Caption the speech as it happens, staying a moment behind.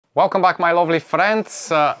Welcome back, my lovely friends.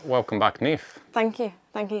 Welcome back, Nif. Thank you,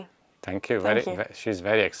 thank you. Thank you. She's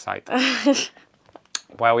very excited.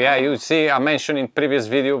 Well, yeah, you see, I mentioned in previous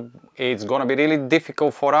video, it's gonna be really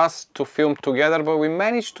difficult for us to film together, but we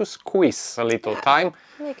managed to squeeze a little time.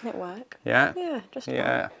 Making it work. Yeah.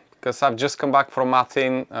 Yeah, because I've just come back from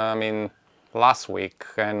Athens, last week,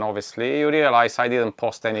 and obviously you realize I didn't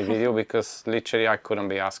post any video because literally I couldn't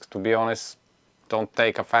be asked. To be honest, don't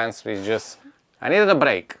take offense. It's just I needed a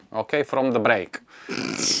break, okay, from the break.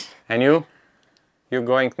 And you're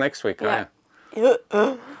going next week, yeah.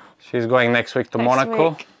 Right? She's going next week to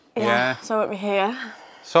Monaco. Yeah, so I won't be here.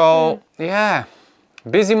 So, yeah,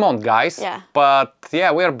 busy month, guys. Yeah. But yeah,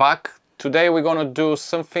 we're back. Today we're gonna do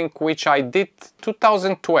something which I did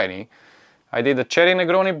 2020. I did a cherry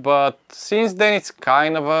Negroni, but since then it's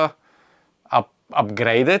kind of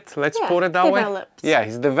upgraded, let's put it that way. Yeah,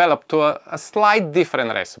 it's developed to a slight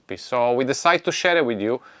different recipe. So we decided to share it with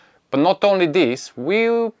you. But not only this, we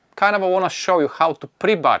kind of want to show you how to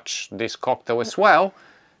pre-batch this cocktail as well.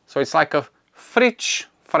 So it's like a fridge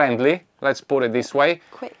friendly, let's put it this way.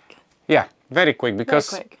 Quick. Yeah, very quick,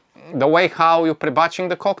 because the way how you're pre-batching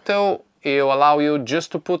the cocktail, it'll allow you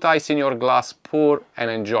just to put ice in your glass, pour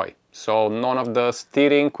and enjoy. So none of the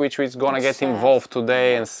stirring which is gonna get involved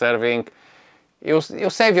today and serving. You'll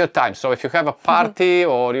save your time. So if you have a party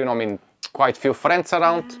or, you know, quite few friends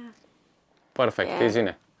around, perfect, isn't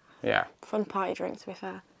it? Yeah. Fun party drink, to be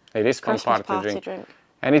fair. It is fun party drink.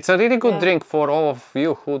 And it's a really good drink for all of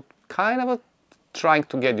you who kind of trying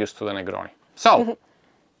to get used to the Negroni. So,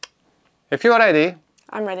 if you're ready.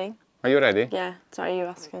 I'm ready. Are you ready? Yeah. Sorry, you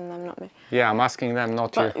asking them, not me. Yeah, I'm asking them,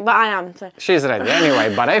 not you. But I am. So. She's ready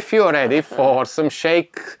anyway. But if you're ready for some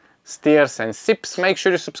shake, stirs and sips, make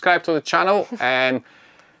sure you subscribe to the channel and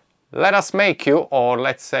let us make you, or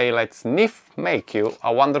let's say let's Nif make you,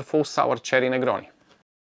 a wonderful Sour Cherry Negroni.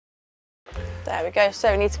 There we go.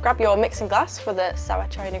 So you need to grab your mixing glass for the Sour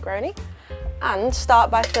Cherry Negroni and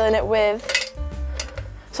start by filling it with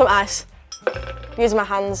some ice. Using my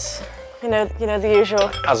hands, you know the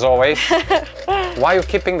usual. As always. Why are you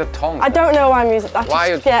keeping the tongue? I don't know why I'm using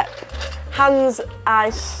that. Hands,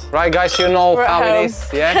 ice. Right, guys, you know how it is,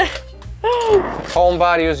 yeah? Home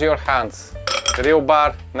bar, use your hands. Real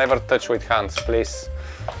bar, never touch with hands, please.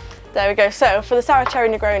 There we go. So for the Sour Cherry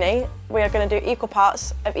Negroni, we are going to do equal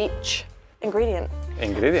parts of each ingredient.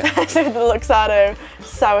 So the Luxardo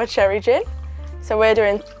Sour Cherry Gin. So we're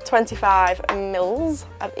doing 25 mils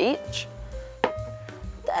of each.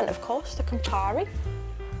 Then, of course, the Campari.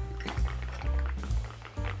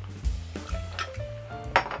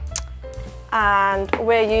 And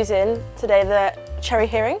we're using today the cherry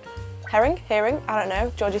Heering, I don't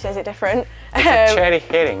know, Georgie says it different. It's a cherry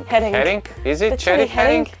Heering. Heering. Is it cherry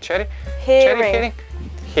Heering? Cherry Heering.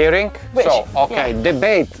 Heering? So, okay,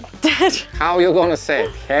 debate. How you gonna say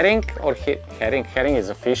it? Herring or herring? Herring is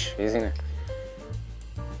a fish, isn't it?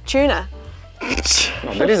 Tuna.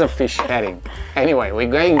 No, there is a fish herring. Anyway,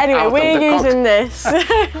 we're going out of the we're using this.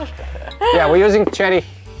 Yeah, we're using cherry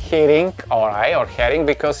Heering, alright, or herring,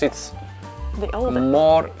 because it's the oldest.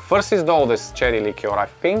 More, first is the oldest cherry liqueur, I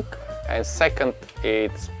think, and second,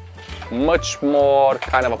 it's much more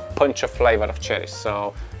kind of a punch of flavor of cherries.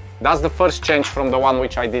 So that's the first change from the one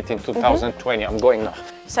which I did in 2020. I'm going now.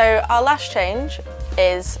 So our last change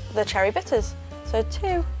is the cherry bitters. So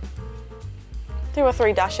two or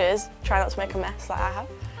three dashes. Try not to make a mess like I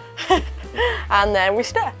have. And then we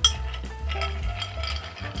stir.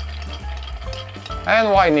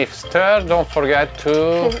 And why Nif stir? Don't forget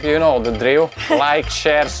to, you know the drill. Like,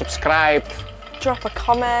 share, subscribe. Drop a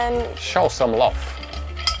comment. Show some love.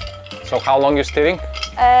 So how long you stirring?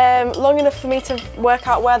 Long enough for me to work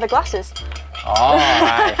out where the glass is. All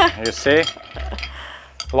right, you see?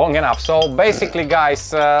 Long enough. So basically,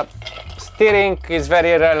 guys, stirring is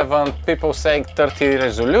very relevant. People saying 30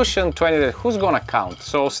 resolution, 20, who's gonna count?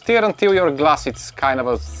 So stir until your glass is kind of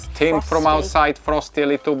a steam from outside, frosty a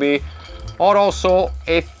little bit. Or also,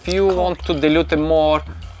 if you want to dilute it more,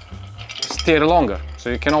 stir longer. So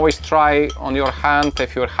you can always try on your hand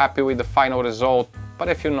if you're happy with the final result. But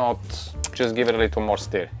if you're not, just give it a little more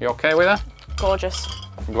stir. You okay with that? Gorgeous.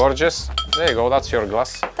 Gorgeous. There you go, that's your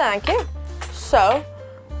glass. Thank you. So,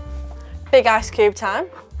 big ice cube time.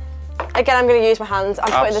 Again, I'm going to use my hands.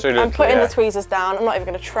 I'm putting the tweezers down. I'm not even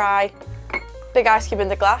going to try. Big ice cube in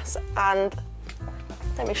the glass, and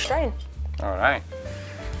then we strain. All right.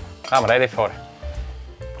 I'm ready for it.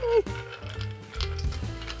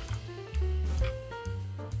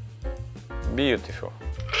 Beautiful.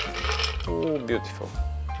 Ooh, beautiful.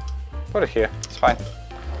 Put it here, it's fine.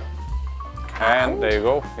 And there you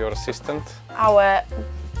go, your assistant. Our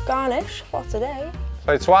garnish for today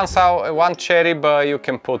So it's one cherry, but you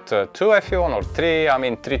can put 2 if you want, or 3. I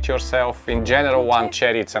mean, treat yourself. In general, 1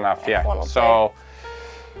 cherry it's enough, yeah. So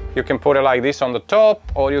you can put it like this on the top,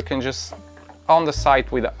 or you can just on the side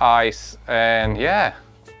with the ice, and yeah.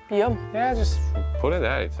 Yum. Yeah, just put it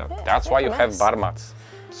there. That's why you have bar mats,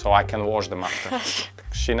 so I can wash them after.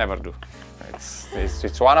 She never do.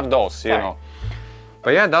 It's one of those, you know.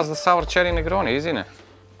 But yeah, that's the Sour Cherry Negroni, isn't it?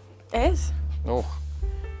 It is. Oh.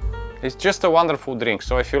 It's just a wonderful drink.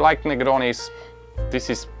 So if you like Negronis, this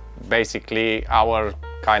is basically our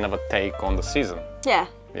kind of a take on the season. Yeah.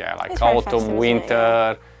 Yeah, like autumn,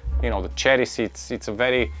 winter, you know, the cherry seeds. It's a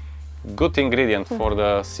very good ingredient for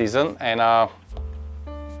the season, and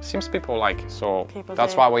seems people like it. So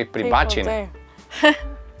that's why we're pre-batching.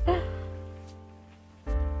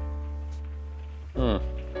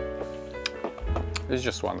 It's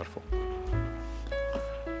just wonderful.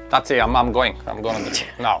 That's it, I'm gonna do it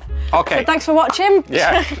now. Okay. So thanks for watching.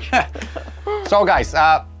 Yeah. So guys,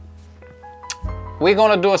 we're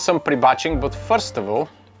gonna do some pre-batching, but first of all,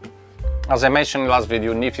 as I mentioned in the last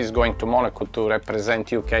video, Nif is going to Monaco to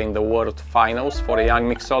represent UK in the World Finals for a young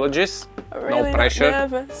mixologist. Really no pressure.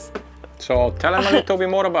 Nervous. So tell them a little bit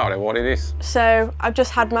more about it, what it is. So I've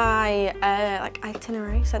just had my like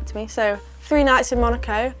itinerary sent to me. So 3 nights in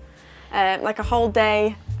Monaco, like a whole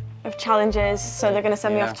day of challenges. So they're going to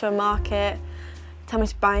send me off to a market, tell me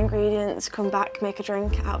to buy ingredients, come back, make a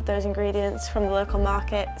drink out of those ingredients from the local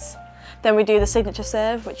markets. Then we do the signature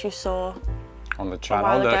serve, which you saw on the channel,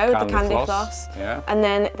 a while ago, the candy floss. Yeah. And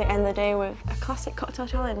then they end the day with a classic cocktail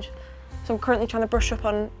challenge. So I'm currently trying to brush up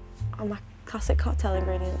on my classic cocktail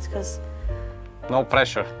ingredients, because no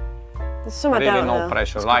pressure. There's some really I don't know. No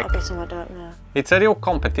pressure. There's like be some I don't know. It's a real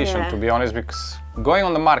competition, to be honest, because going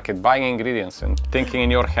on the market, buying ingredients and thinking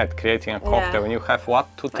in your head, creating a cocktail, and you have what,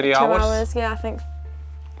 2-3 like 2 hours? 2 hours, yeah, I think.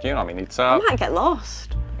 You know, I mean, it's I might get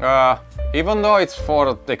lost. Even though it's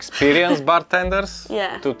for experienced bartenders,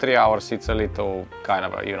 yeah. 2-3 hours, it's a little kind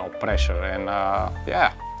of a, you know, pressure, and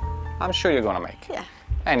yeah, I'm sure you're gonna make it. Yeah.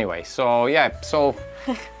 Anyway, so yeah, so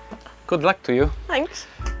good luck to you. Thanks.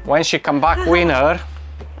 When she come back winner,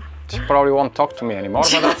 she probably won't talk to me anymore,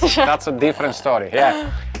 but that's a different story. Yeah.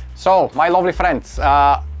 So, my lovely friends,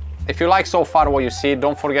 if you like so far what you see,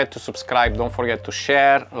 don't forget to subscribe, don't forget to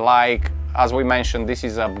share, like. As we mentioned, this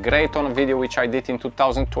is a great on a video which I did in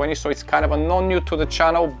 2020, so it's kind of a non-new to the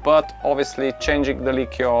channel, but obviously changing the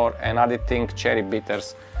liqueur and adding cherry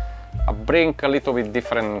bitters bring a little bit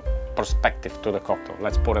different perspective to the cocktail,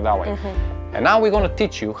 let's put it that way. And now we're going to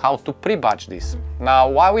teach you how to pre-batch this. Now,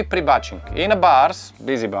 why are we pre-batching? In a bars,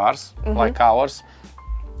 busy bars like ours,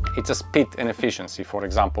 it's a speed and efficiency, for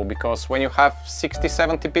example, because when you have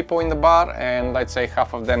 60-70 people in the bar and let's say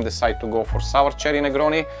half of them decide to go for Sour Cherry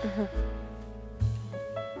Negroni,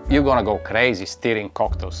 you're gonna go crazy stirring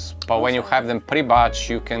cocktails. But when you have them pre-batch,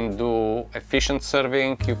 you can do efficient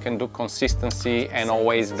serving, you can do consistency, and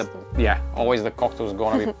always the cocktail is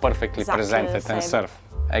gonna be perfectly presented and served.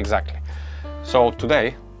 Exactly. So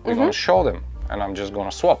today we're gonna show them, and I'm just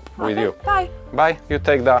gonna swap with you. Bye. Bye. You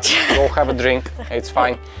take that. Go have a drink. It's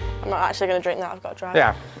fine. I'm not actually gonna drink that. I've got to drive.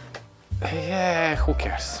 Yeah. Yeah. Who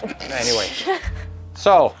cares? Anyway.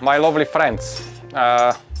 So my lovely friends.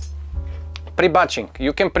 Pre-batching.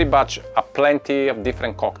 You can pre-batch plenty of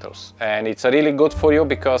different cocktails, and it's really good for you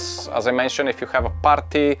because, as I mentioned, if you have a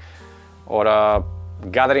party or a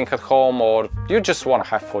gathering at home, or you just want to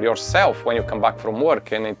have for yourself when you come back from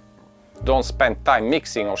work and don't spend time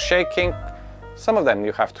mixing or shaking, some of them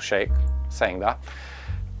you have to shake, saying that,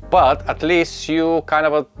 but at least you kind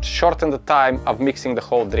of shorten the time of mixing the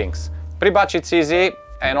whole drinks. Pre-batch, it's easy,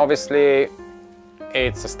 and obviously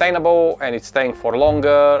it's sustainable and it's staying for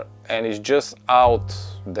longer, and it's just out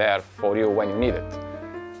there for you when you need it.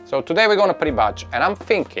 So today we're gonna pre-batch, and I'm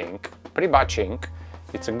thinking pre-batching,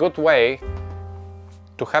 it's a good way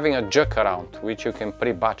to having a jug around which you can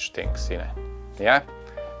pre-batch things in it. Yeah?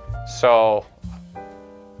 So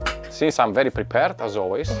since I'm very prepared as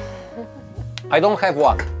always, I don't have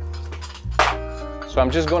one. So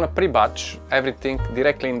I'm just gonna pre-batch everything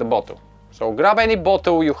directly in the bottle. So grab any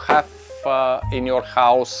bottle you have in your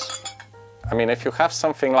house. I mean, if you have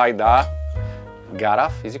something like that,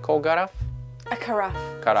 garaf, is it called garaf? A carafe.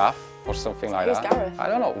 Carafe, or something like that. Gareth? I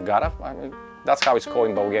don't know, garaf, I mean, that's how it's called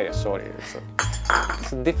in Bulgaria, sorry.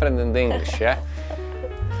 It's different than the English, yeah?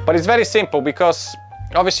 But it's very simple because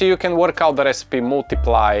obviously you can work out the recipe,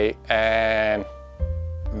 multiply, and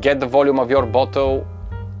get the volume of your bottle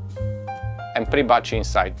and pre-batch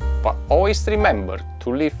inside. But always remember to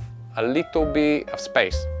leave a little bit of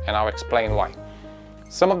space, and I'll explain why.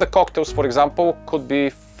 Some of the cocktails, for example, could be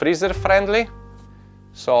freezer friendly,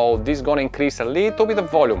 So this is gonna increase a little bit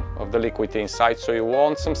of volume of the liquid inside, so you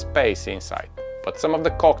want some space inside. But some of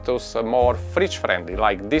the cocktails are more fridge friendly,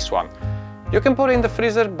 like this one. You can put it in the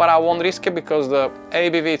freezer, but I won't risk it because the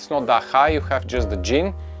ABV is not that high, you have just the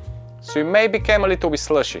gin. So it may become a little bit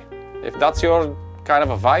slushy. If that's your kind of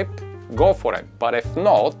a vibe, go for it. But if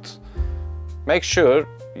not, make sure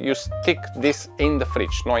you stick this in the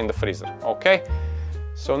fridge, not in the freezer, okay?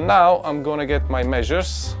 So now I'm gonna get my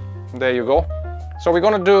measures. There you go. So we're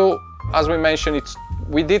gonna do, as we mentioned,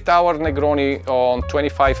 we did our Negroni on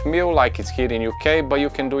 25 ml like it's here in UK, but you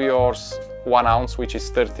can do yours 1 ounce, which is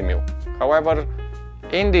 30 ml. However,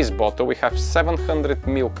 in this bottle we have 700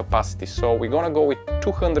 ml capacity, so we're gonna go with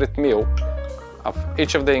 200 ml of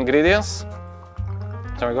each of the ingredients.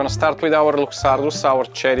 So we're gonna start with our Luxardo Sour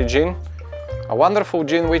Cherry Gin, a wonderful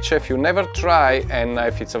gin which if you never try and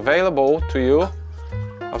if it's available to you,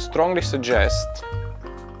 I strongly suggest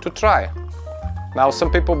to try. Now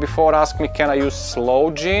some people before ask me, can I use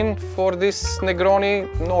slow gin for this Negroni?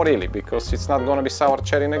 No really, because it's not gonna be Sour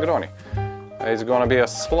Cherry Negroni. It's gonna be a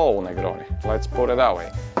slow Negroni, let's put it that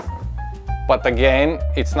way. But again,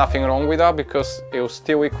 it's nothing wrong with that because it was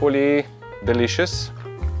still equally delicious.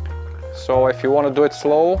 So if you want to do it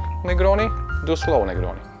slow Negroni, do slow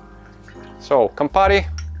Negroni. So Campari,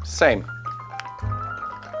 same.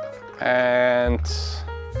 And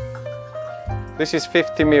this is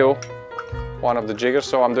 50 ml, one of the jiggers,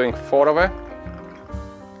 so I'm doing 4 of it.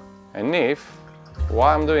 And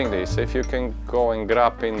while I'm doing this, if you can go and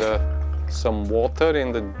grab in some water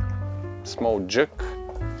in the small jug,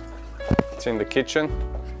 it's in the kitchen.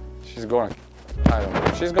 She's gonna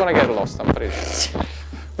get lost, I'm pretty sure.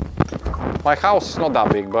 My house is not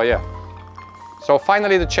that big, but yeah. So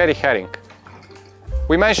finally the cherry herring.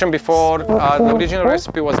 We mentioned before, the original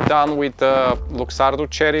recipe was done with Luxardo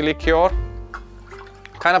cherry liqueur.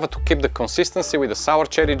 Kind of to keep the consistency with the sour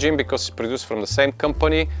cherry gin because it's produced from the same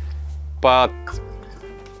company. But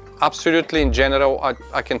absolutely in general,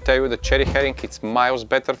 I can tell you the cherry herring, it's miles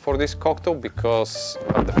better for this cocktail because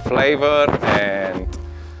of the flavor and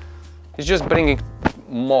it's just bringing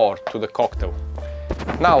more to the cocktail.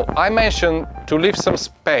 Now, I mentioned to leave some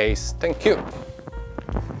space, thank you.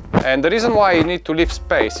 And the reason why you need to leave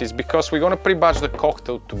space is because we're gonna pre-batch the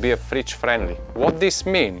cocktail to be a fridge friendly. What this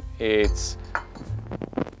means is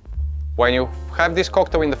when you have this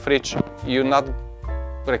cocktail in the fridge, you're not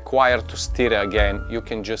required to stir it again, you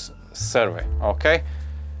can just serve it, okay?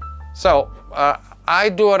 So I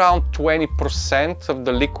do around 20% of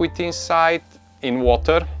the liquid inside in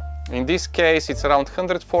water. In this case it's around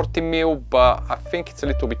 140 ml, but I think it's a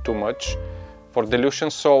little bit too much for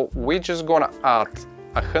dilution, so we're just gonna add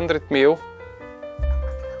 100 ml.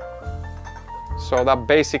 So that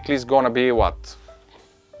basically is gonna be what?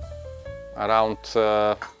 Around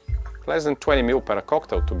less than 20 ml per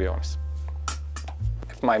cocktail, to be honest.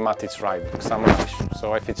 If my math is right, because I'm Irish.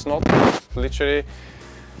 So if it's not, literally,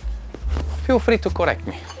 feel free to correct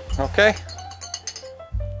me, okay?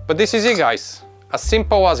 But this is it, guys. As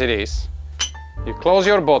simple as it is. You close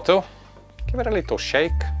your bottle, give it a little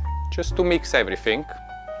shake, just to mix everything.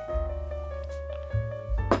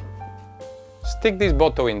 Stick this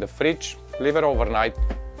bottle in the fridge, leave it overnight,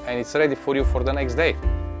 and it's ready for you for the next day.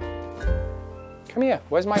 Come here,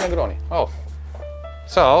 where's my Negroni? Oh.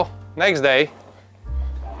 So, next day,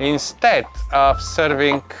 instead of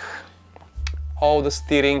serving all the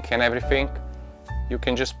stirring and everything, you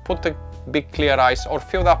can just put a big clear ice or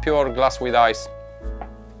fill up your glass with ice.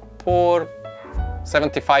 Pour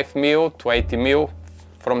 75 ml to 80 ml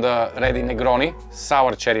from the ready Negroni,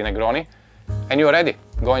 Sour Cherry Negroni, and you're ready.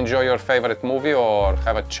 Go enjoy your favorite movie or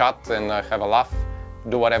have a chat and have a laugh.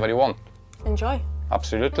 Do whatever you want. Enjoy.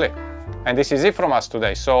 Absolutely. And this is it from us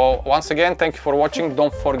today. So once again, thank you for watching.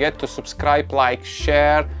 Don't forget to subscribe, like,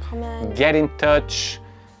 share, comment, get in touch.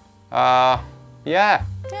 Yeah,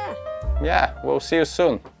 we'll see you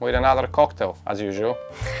soon with another cocktail as usual.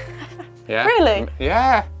 Yeah. Really?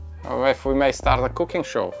 Yeah. Or if we may start a cooking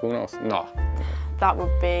show, who knows? No. That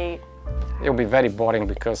would be... It'll be very boring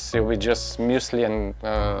because it'll be just muesli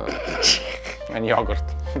and yogurt.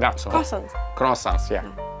 That's all. Croissants. Croissants, yeah.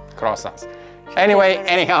 Croissants. Anyway,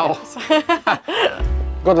 anyhow.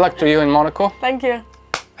 Good luck to you in Monaco. Thank you.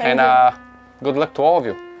 And good luck to all of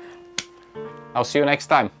you. I'll see you next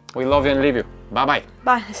time. We love you and leave you. Bye-bye.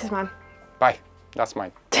 Bye, this is mine. Bye, that's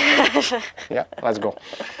mine. Yeah, let's go.